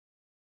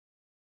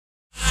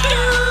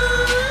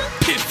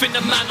in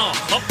the manor.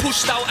 I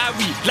pushed out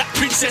Harry like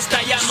Princess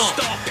Diana.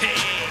 Stop it.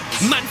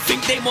 Man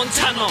think they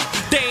Montana.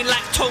 They ain't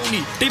like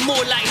Tony, they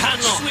more like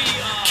Hannah.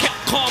 Kept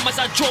calm as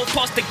I drove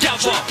past the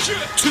gather.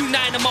 2-9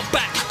 on my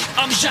back,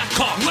 I'm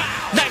Xhaka.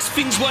 Nice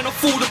things weren't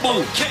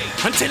affordable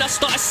until I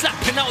started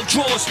slapping out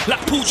draws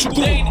like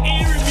Portugal. They ain't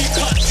hearing me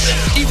cut.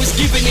 He was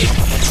giving it.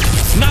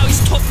 Now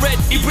he's top red,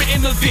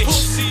 Ibrahimovic.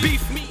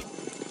 Beef me.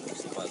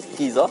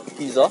 Geezer.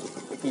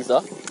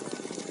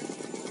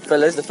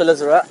 Fellas, the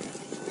fellas are at.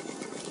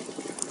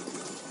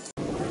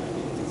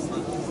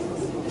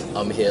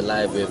 I'm here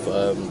live with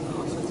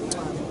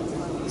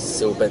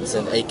Sil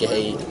Benson,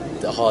 aka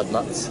the Hard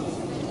Nuts.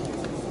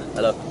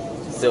 Hello,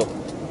 Sil.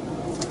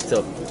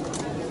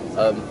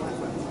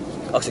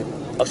 Ask you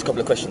a couple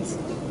of questions.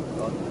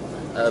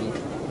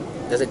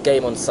 There's a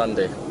game on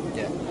Sunday.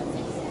 Yeah.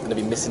 Gonna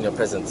be missing your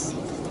presence,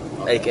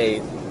 aka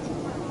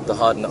the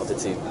Hard Nut of the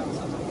team.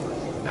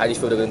 How do you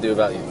feel they're gonna do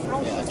without you?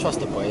 Yeah, I trust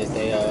the boys.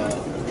 They are a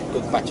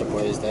good batch of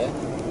boys there,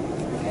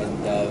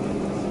 and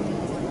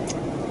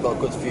got a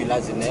good few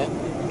lads in there.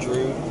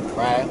 Drew,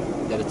 Ryan,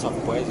 they're the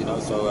tough boys, you know.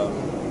 So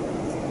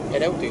yeah,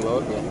 they'll do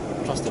well. Yeah,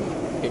 trust them.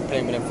 Been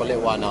playing with them for a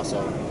little while now, so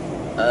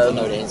I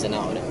know the ins and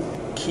outs of it.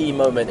 Key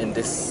moment in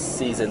this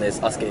season is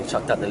us getting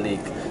chucked out the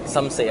league.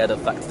 Some say it had a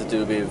factor to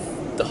do with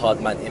the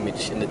hard man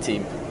image in the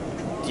team.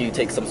 Do you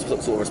take some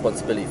sort of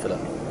responsibility for that?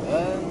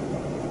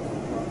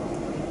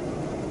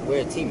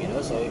 We're a team, you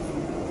know, so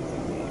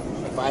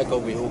if I go,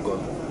 we all go.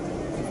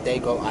 If they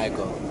go, I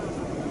go.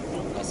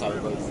 That's how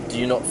it goes. Do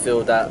you not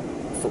feel that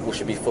football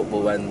should be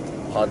football and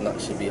hard nut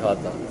should be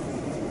hard nut?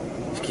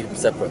 Just keep them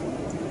separate.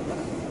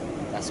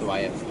 That's who I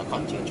am. I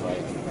can't change who I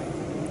am.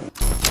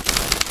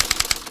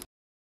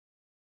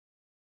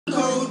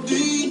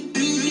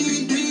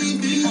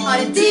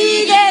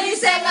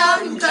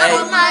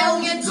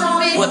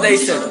 Hey, what they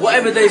said,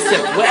 whatever they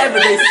said.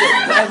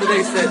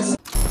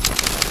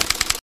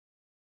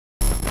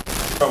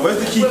 Where's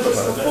the keeper,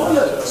 man?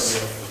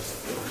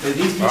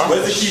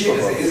 Where's the keeper?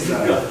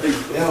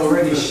 They're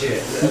already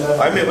shit.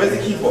 I mean, where's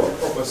the keeper?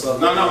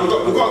 No, we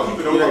got to keep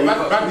it.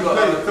 Back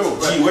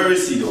play. Gee, where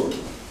is he though?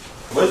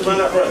 Where's man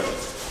at Brad?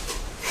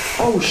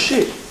 Oh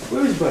shit,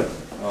 where is Brad?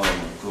 Oh my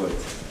god.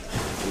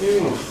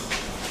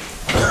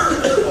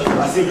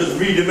 I think just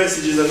read the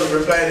messages and not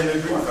replying in the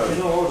group.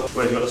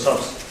 Where you got the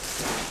subs?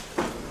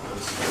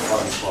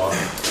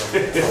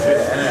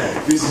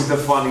 This is the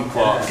funny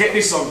part. Get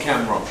this on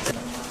camera.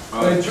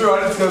 Hey Drew, I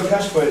need to go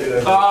cash for it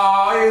today.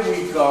 Ah, here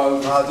we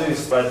go. I'll do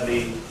this.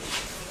 Bradley.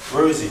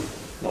 Where is he?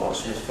 Not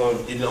answering his phone.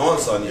 He didn't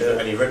answer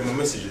and he read my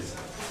messages.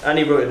 And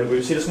he wrote in the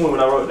group. See this morning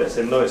when I wrote this,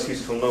 saying no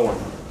excuses from no one.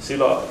 See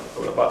like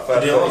about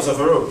 5. He didn't answer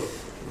for real.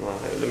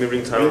 Right, let me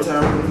ring Tyrone.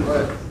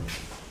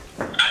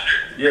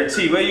 Yeah,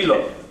 T, where you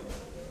lot?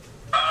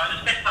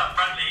 Just picked up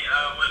Bradley.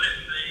 We're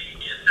literally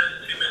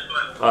 2 minutes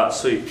away. Alright,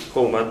 sweet.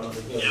 Cool, man.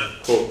 Yeah.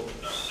 Cool.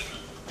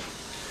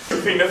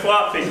 Thing the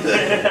flat thing.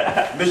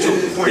 Mitchell,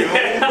 point.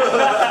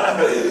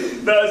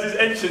 That was his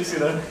entrance, you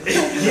know.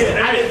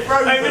 Yeah.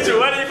 Hey Mitchell,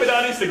 why didn't you put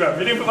that on Instagram?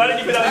 Why didn't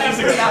you put that on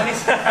Instagram?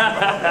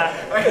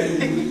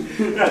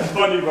 That's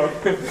funny, bro.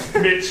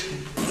 Mitch.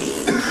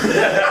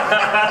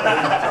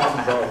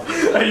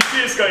 Are you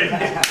serious, Scotty?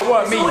 That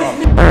weren't me, bro.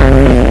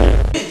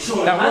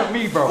 That weren't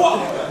me, bro.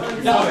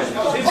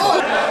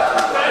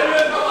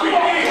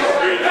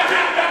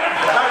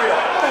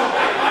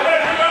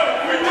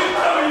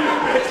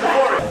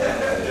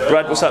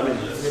 Brad, what's happening?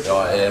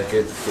 Oh, yeah,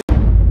 good.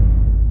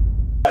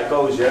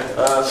 Goals, yeah?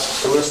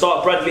 So we're going to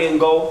start Bradley in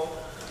goal.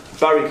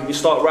 Barry, can you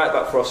start right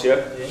back for us, yeah?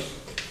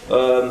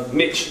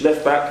 Mitch,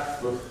 left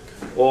back.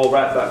 Or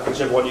right back,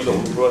 whichever one you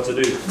don't prefer to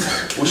do.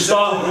 We'll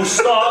start,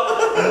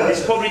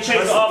 it's probably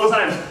changed at half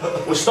time.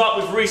 We'll start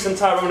with Reece and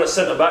Tyrone at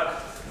centre back.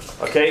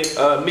 Okay,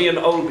 me and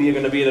Obi are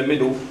going to be in the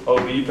middle.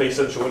 Obi, you play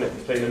central, innit?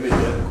 You play in the mid,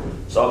 yeah?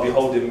 So I'll be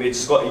holding mid.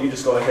 Scotty, you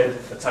just go ahead,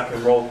 attack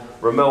and roll.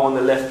 Ramel on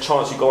the left,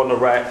 Chance you go on the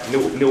right,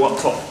 Nil up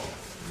top.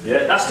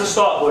 Yeah, that's the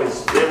start,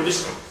 boys. Yeah, we'll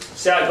just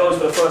see how it goes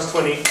for the first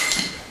 20.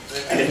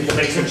 And then we can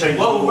make some changes.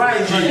 Well, right,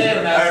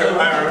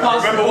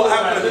 remember what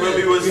happened when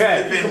we was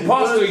flipping?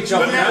 Pass to each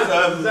other.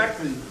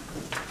 Exactly.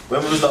 When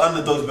we was the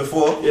underdogs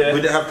before, we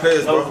didn't have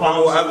players, bro.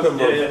 Remember what happened,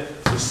 bro? Yeah.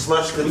 We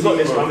smashed the We've team, got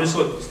this, bro. man. We've just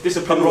got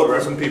discipline roll for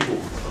some people.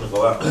 I'm gonna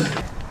go out.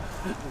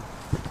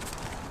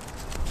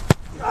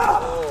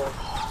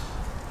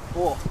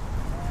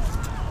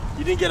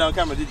 You didn't get on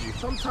camera, did you?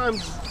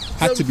 Sometimes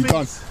had to be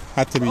done.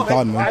 Had to be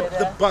done, man.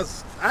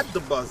 At the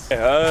buzz.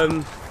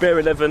 Yeah, Bear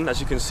 11, as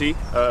you can see.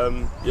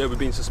 Yeah, we've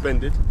been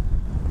suspended.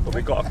 But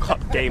we got a cup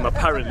game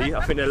apparently.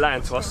 I think they're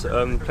lying to us.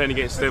 Playing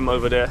against them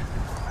over there.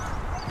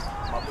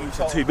 My boots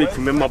are too big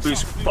for me. My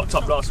boots fucked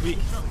up last week.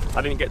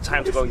 I didn't get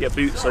time to go and get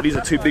boots, so these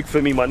are too big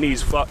for me. My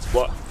knees fucked,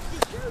 but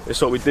it's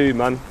what we do,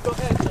 man. Hold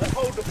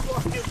the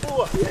fucking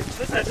ball.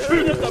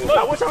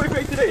 What's how we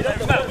play today? Yeah,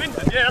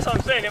 that's what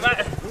I'm saying. It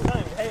might.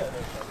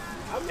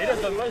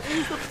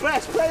 He's the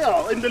best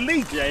player in the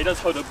league. Yeah, he does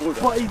hold the ball.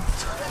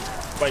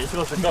 But you should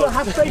also you go. don't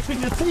have faith in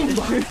your team.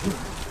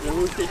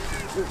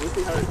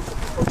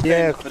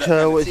 Yeah,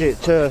 what is it?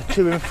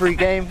 2 and 3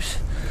 games.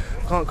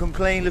 Can't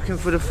complain, looking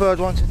for the third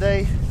one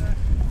today.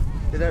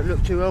 They don't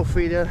look too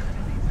healthy, they're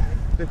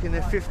looking in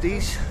their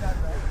 50s.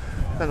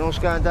 Don't know what's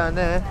going down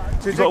there.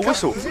 You got a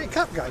whistle? Is it a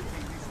cup game?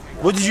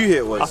 What did you hear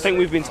it was? I think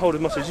we've been told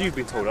as much as you've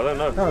been told, I don't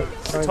know. No.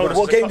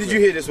 What game did you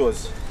hear this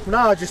was? No,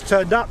 I just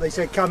turned up, they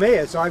said come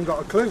here, so I haven't got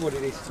a clue what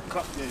it is.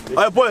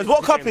 Alright boys,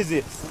 what cup is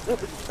this?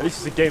 At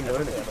least it's a game though,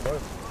 isn't it, at the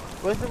moment?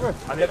 Where's the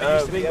ref? I never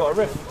used to be got a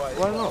ref.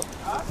 Why not?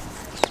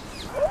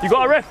 You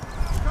got a ref?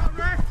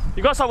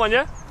 You got someone,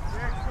 yeah?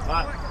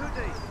 Right.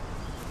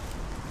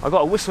 I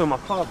got a whistle in my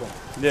car, bro.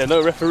 Yeah,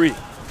 no referee.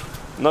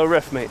 No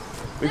ref, mate.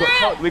 We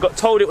got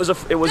told it was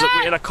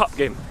we're in a cup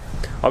game.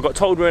 I got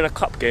told we're in a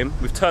cup game.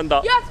 We've turned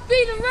up. You have to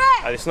be the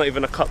ref! And it's not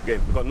even a cup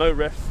game. We've got no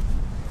ref.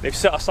 They've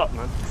set us up,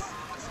 man.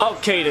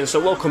 Okay then, so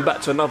welcome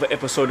back to another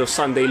episode of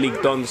Sunday League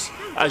Dons.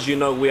 As you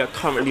know, we are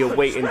currently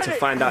awaiting to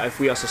find out if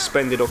we are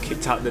suspended or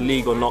kicked out the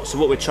league or not. So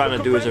what we're trying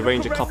to do is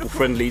arrange a couple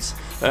friendlies.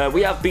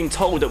 We have been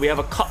told that we have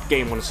a cup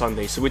game on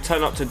Sunday. So we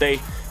turn up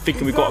today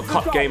thinking we've got a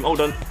cup game. Hold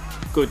on.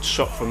 Good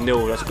shot from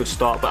Neil, that's a good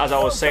start. But as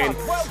I was saying,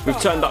 we've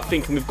turned up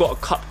thinking we've got a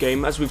cup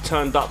game. As we've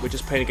turned up, we're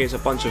just playing against a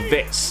bunch of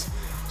vets.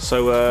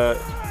 So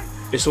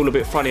it's all a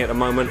bit funny at the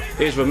moment.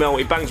 Here's Ramel,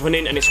 he bangs one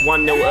in and it's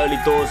 1-0 early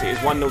doors. It is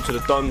 1-0 to the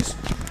Dons.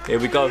 Here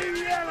we go.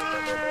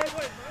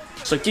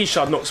 So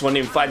Gishard knocks one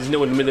in, finds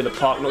Neil in the middle of the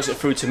park, knocks it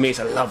through to me. It's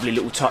a lovely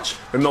little touch.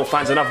 Ramel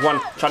finds another one,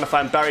 trying to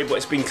find Barry, but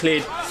it's been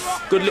cleared.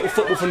 Good little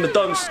football from the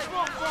Dons.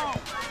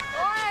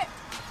 Alright.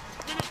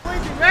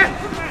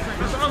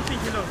 That's what I'm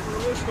thinking of.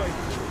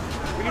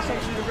 We need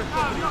something to do the ref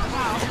properly.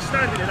 He's just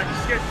standing there like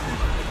he's scared.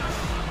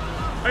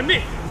 Hey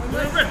Mick,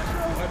 where's the ref?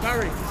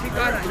 Barry, is he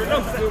going?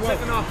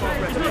 Second half,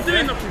 he's not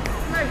doing nothing.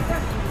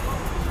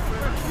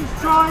 He's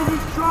trying.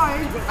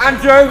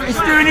 Andrew, he's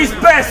doing his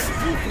best.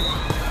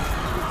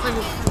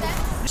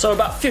 So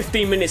about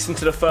 15 minutes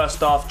into the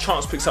first half,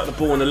 Chance picks up the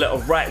ball on the little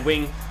right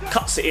wing,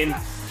 cuts it in,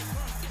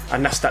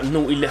 and that's that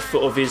naughty left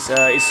foot of his.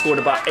 He's scored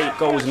about 8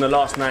 goals in the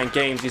last 9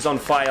 games. He's on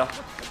fire.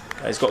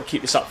 He's got to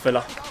keep this up,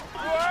 fella.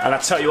 And I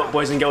tell you what,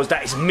 boys and girls,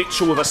 that is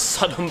Mitchell with a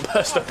sudden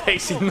burst of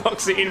pace. He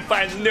knocks it in,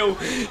 finds Neil.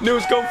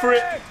 Neil's gone for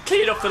it,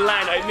 cleared off the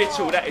line. Hey,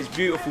 Mitchell, that is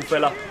beautiful,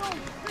 fella.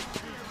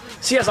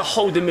 See, as a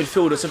holding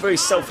midfielder, it's a very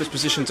selfish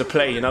position to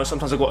play, you know.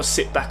 Sometimes I've got to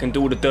sit back and do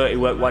all the dirty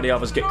work while the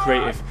others get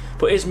creative.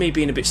 But here's me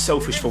being a bit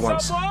selfish for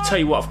once. Tell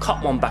you what, I've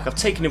cut one back, I've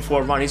taken him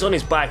for a run, he's on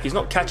his bike, he's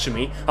not catching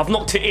me. I've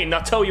knocked it in, I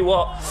tell you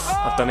what,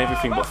 I've done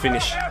everything but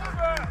finish.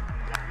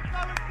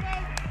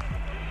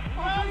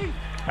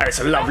 And it's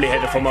a lovely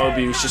header from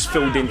Obi, who's just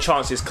filled in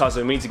Chance's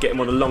cousin. We need to get him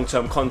on a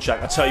long-term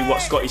contract. I tell you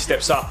what, Scotty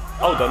steps up.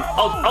 Hold on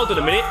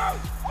a minute.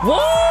 Whoa!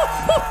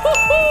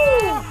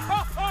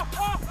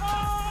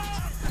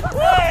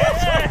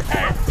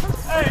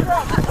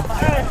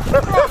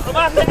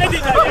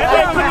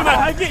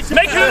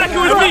 Make it look like it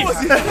was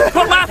me.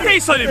 Put my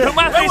face on him. And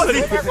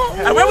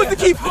where was the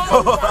keeper?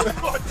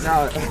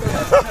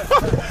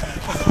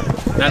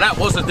 Now that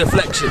was a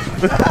deflection.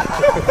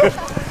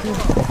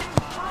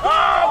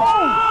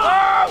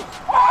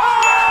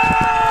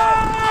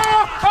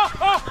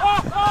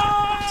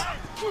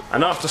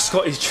 And after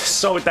Scotty's just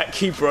sold that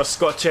keeper a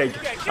Scotch egg,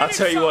 I'll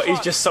tell you what, he's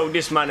just sold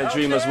this man a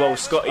dream as well.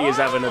 Scotty is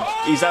having a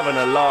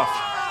laugh.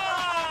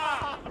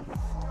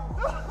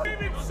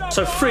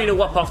 So 3-0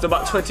 up after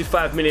about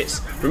 25 minutes.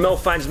 Ramel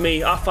finds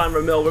me, I find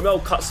Ramel. Ramel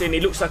cuts in, he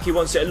looks like he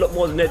wants it a lot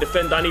more than their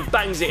defender, and he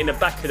bangs it in the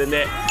back of the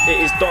net. It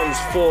is Dons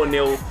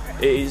 4-0.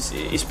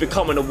 It's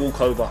becoming a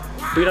walkover.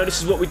 But you know, this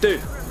is what we do.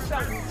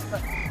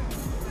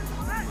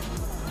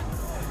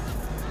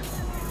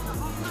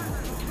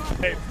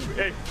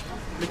 Hey,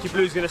 Mickey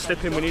Blue's going to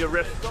step in, we need a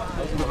ref.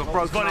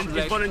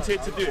 He's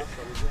volunteered to do it.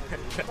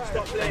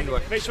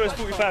 Anyway. Make sure it's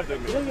 45 though,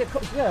 mate.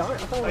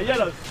 Yeah,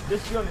 yellow.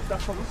 Let's be honest,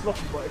 that's probably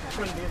sloppy, but it's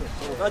friendly, innit?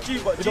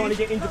 So, we don't want to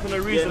get injured for no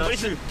reason. Yeah,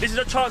 this is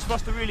a chance for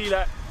us to really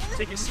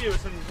take it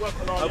serious and work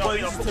on our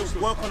tactics,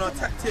 work on our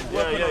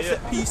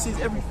set pieces,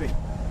 everything.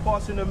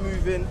 Passing and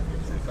moving.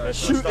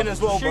 Shooting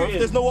as well, bro. If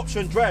there's no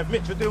option, drive.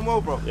 Mitch, you're doing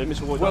well, bro. Yeah,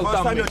 Mitch, well done.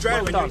 Last time you're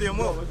well driving, you're doing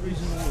well.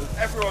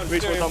 Everyone's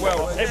doing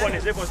well.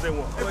 Everyone's doing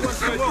well.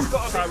 Everyone's doing well.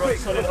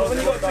 When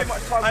you got too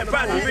much time,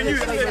 Brad, even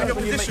you in your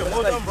position.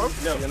 Well done, bro.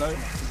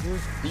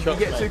 You can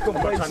get too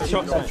complacent.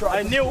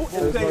 And Neil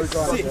is playing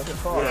sick.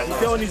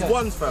 He's on his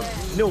ones, fam.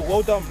 Neil,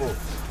 well done, bro.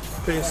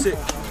 Playing sick.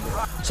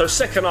 So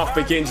second half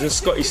begins and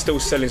Scotty's still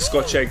selling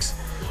Scotch eggs.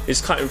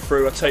 He's cutting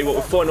through. I tell you what,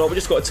 we're 4-0. We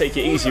just got to take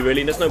it easy,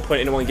 really. There's no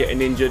point in anyone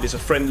getting injured. It's a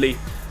friendly,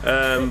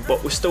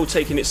 but we're still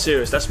taking it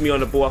serious. That's me on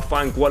the ball. I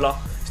find Guala.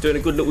 He's doing a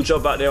good little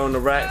job out there on the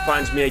right.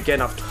 Finds me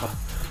again. I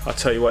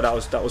tell you what,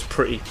 that was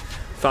pretty.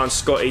 Found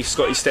Scotty.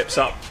 Scotty steps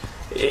up.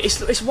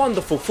 It's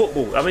wonderful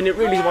football. I mean, it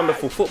really is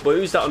wonderful football.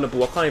 Who's that on the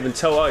ball? I can't even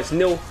tell. Oh, it's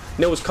Neil.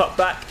 Neil's cut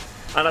back.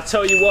 And I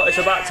tell you what, it's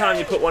about time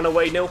you put one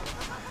away, Neil.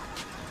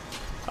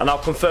 And I'll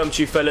confirm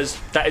to you fellas,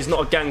 that is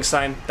not a gang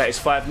sign. That is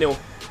 5-0.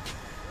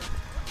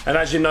 And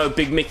as you know,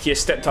 Big Micky has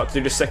stepped up to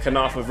do the second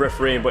half of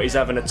refereeing, but he's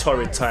having a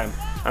torrid time,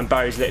 and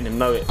Barry's letting him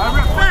know it.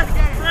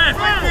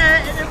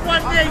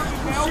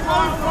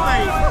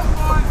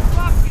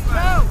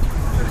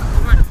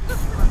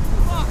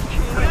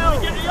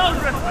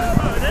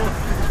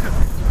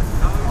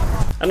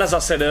 And as I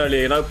said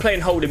earlier, you know, playing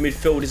holding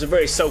midfield is a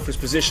very selfish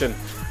position.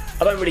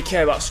 I don't really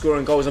care about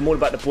scoring goals, I'm all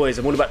about the boys,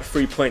 I'm all about the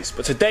 3 points.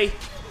 But today,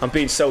 I'm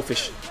being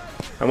selfish.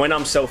 And when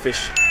I'm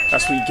selfish,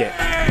 that's what you get.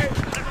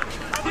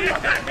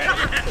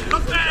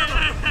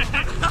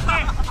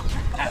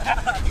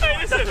 Hey,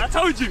 listen, I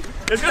told you.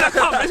 It's gonna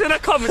come, it's gonna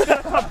come, it's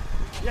gonna come.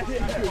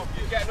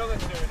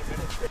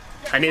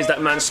 And here's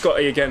that man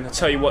Scotty again. I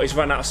tell you what, he's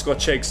run out of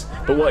Scotch eggs,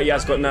 but what he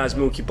has got now is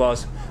Milky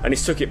Bars, and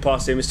he's took it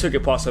past him. He's took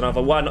it past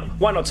another. Why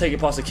not take it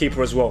past the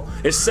keeper as well?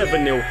 It's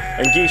 7-0,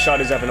 and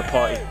Guichard is having a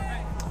party.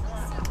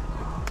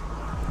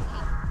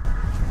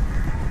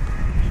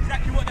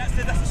 Exactly what that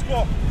said. That's the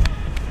score.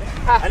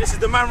 And this is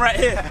the man right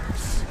here.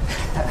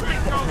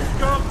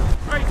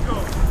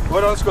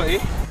 Well done,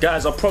 Scotty.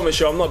 Guys, I promise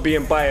you, I'm not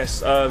being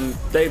biased.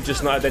 They've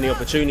just not had any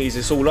opportunities.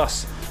 It's all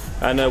us.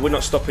 And we're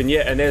not stopping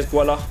yet. And there's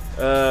Guala.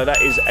 That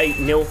is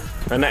 8-0,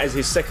 and that is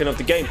his second of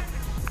the game.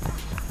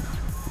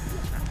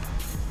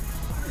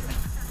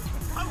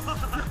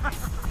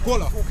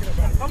 Guala.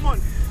 Come on.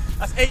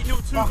 That's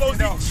 8-0, 2 goals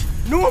each.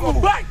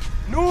 Normal. Back.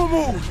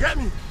 Normal. Get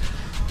me.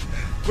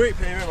 Great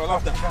play, remember. I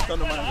love that. Done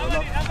the man. I love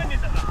that.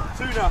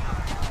 2 now.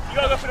 You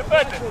gotta go for the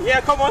third then?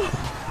 Yeah, come on.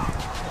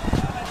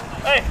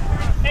 Hey.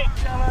 Hey.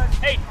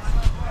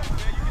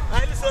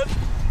 Hey, listen.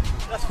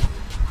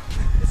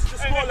 This is the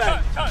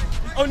scoreline.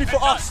 Only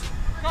for us.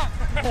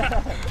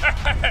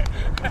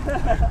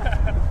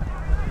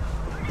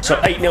 So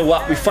 8-0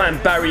 up, we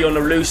find Barry on the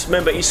loose.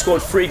 Remember, he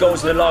scored 3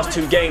 goals in the last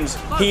 2 games.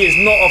 He is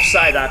not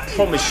offside, I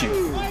promise you.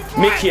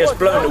 Micky has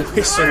blown the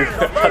whistle.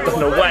 I don't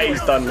know why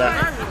he's done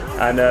that.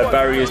 And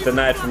Barry is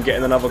denied from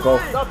getting another goal.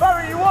 No,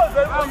 Barry, you was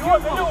a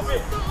little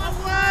bit.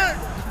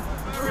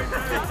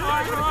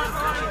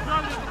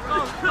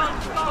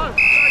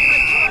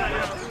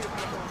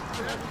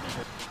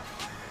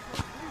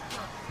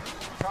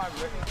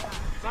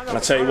 And I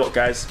tell you what,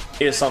 guys,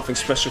 here's something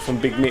special from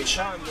Big Mitch.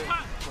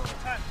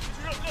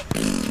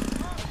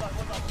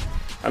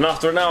 And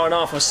after an hour and a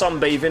half of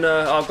sunbathing,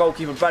 our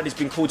goalkeeper Bradley's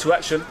been called to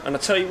action. And I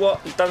tell you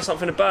what, he's done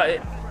something about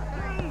it.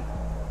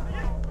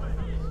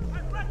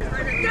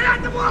 Get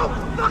out the wall!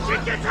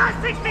 Fucking get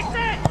out! Fix it!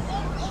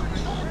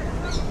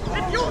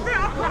 If you're there,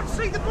 I can't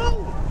see the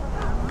ball!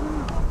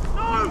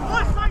 No! I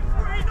say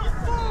 3, not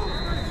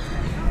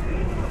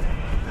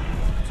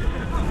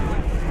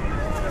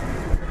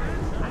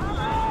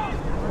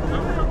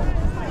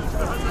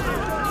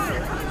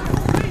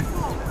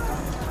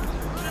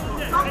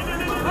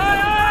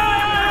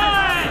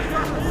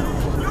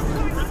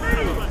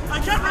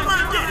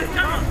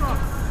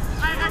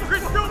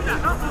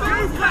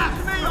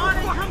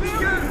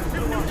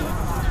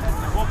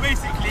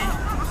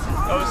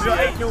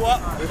 8-0 up.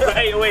 We put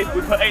 8 away,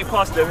 we put 8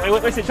 past them. Hey,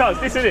 what's the chance?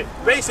 This is it.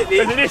 Basically,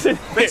 it's a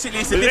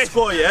this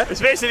score, yeah?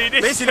 It's basically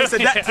this. Basically, it's a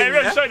that thing,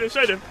 yeah?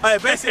 Show them.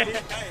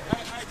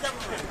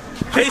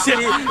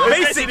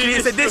 Basically,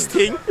 it's a this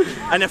thing,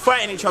 and they're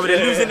fighting each other,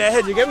 they're losing their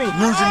heads, you get me?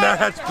 Losing their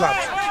heads,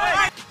 clubs.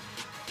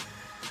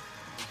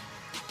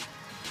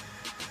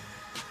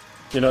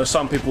 You know,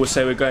 some people would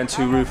say we're going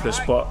too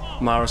ruthless, but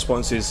my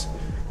response is,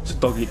 it's a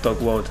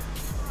dog-eat-dog world.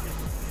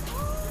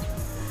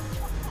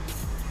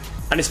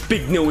 And this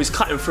big Neil is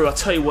cutting through. I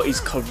tell you what,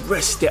 he's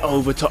caressed it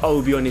over to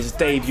Obi on his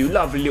debut.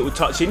 Lovely little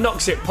touch. He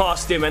knocks it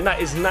past him, and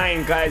that is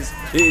 9, guys.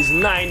 It is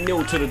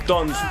 9-0 to the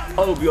Dons.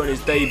 Obi on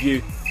his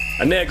debut.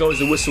 And there goes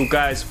the whistle,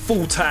 guys.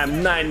 Full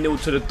time, 9-0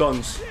 to the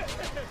Dons.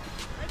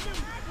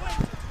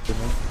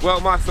 Well,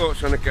 my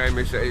thoughts on the game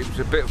is that it was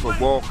a bit of a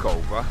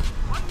walkover.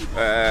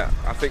 I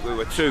think we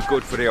were too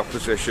good for the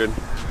opposition.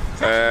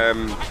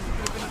 And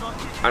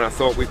I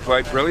thought we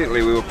played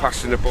brilliantly. We were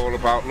passing the ball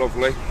about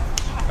lovely.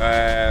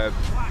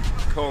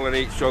 Calling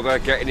each other,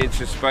 getting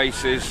into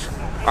spaces.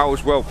 I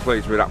was well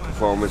pleased with that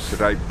performance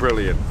today,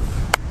 brilliant.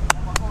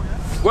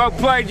 Well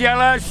played,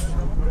 Yellows!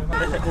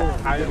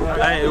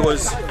 It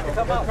was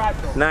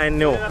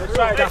 9-0.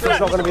 Gaffer's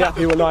not going to be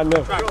happy with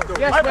 9-0.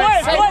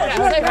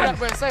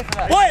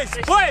 Boys!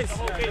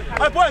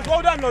 Hey boys,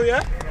 well done though,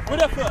 yeah?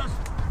 Good effort.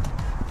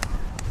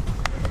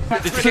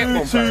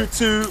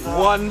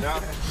 2-2-1,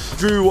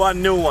 drew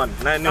 1-0-1,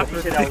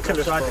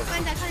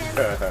 9-0. I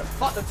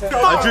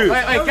drew.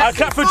 I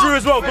clap for Drew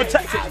as well. Good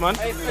tactics, man.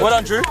 Well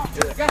done, Drew.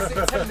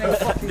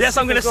 Yes,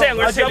 I'm going to say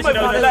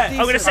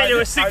there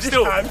were 6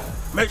 still.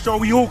 Make sure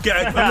we all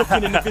get it. We're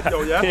looking in the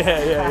video, yeah?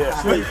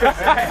 Yeah. Sweet.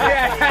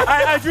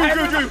 I Drew.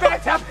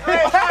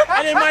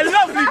 And in my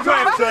lovely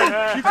Grime,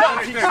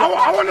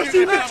 I want to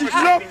see Micky, you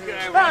know?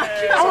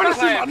 I want to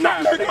see my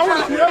nutmeg. I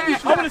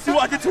want to see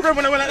what I did to Rem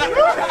when I went like that.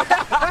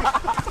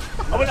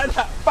 I went like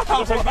that.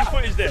 I'll take good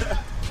footage there.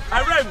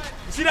 Hey Rem,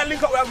 you see that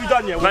link up that we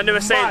done, yeah? Man, they were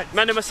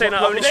saying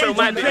I only show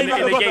my bit in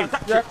the game.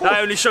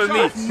 I only show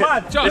me.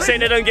 They're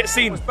saying they don't get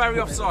seen. Was Barry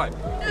offside?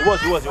 It was.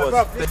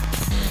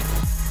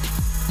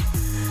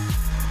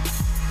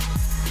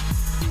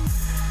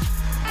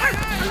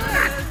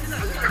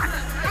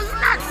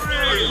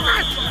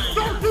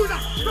 Don't do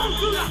that!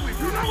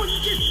 You know what you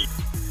did?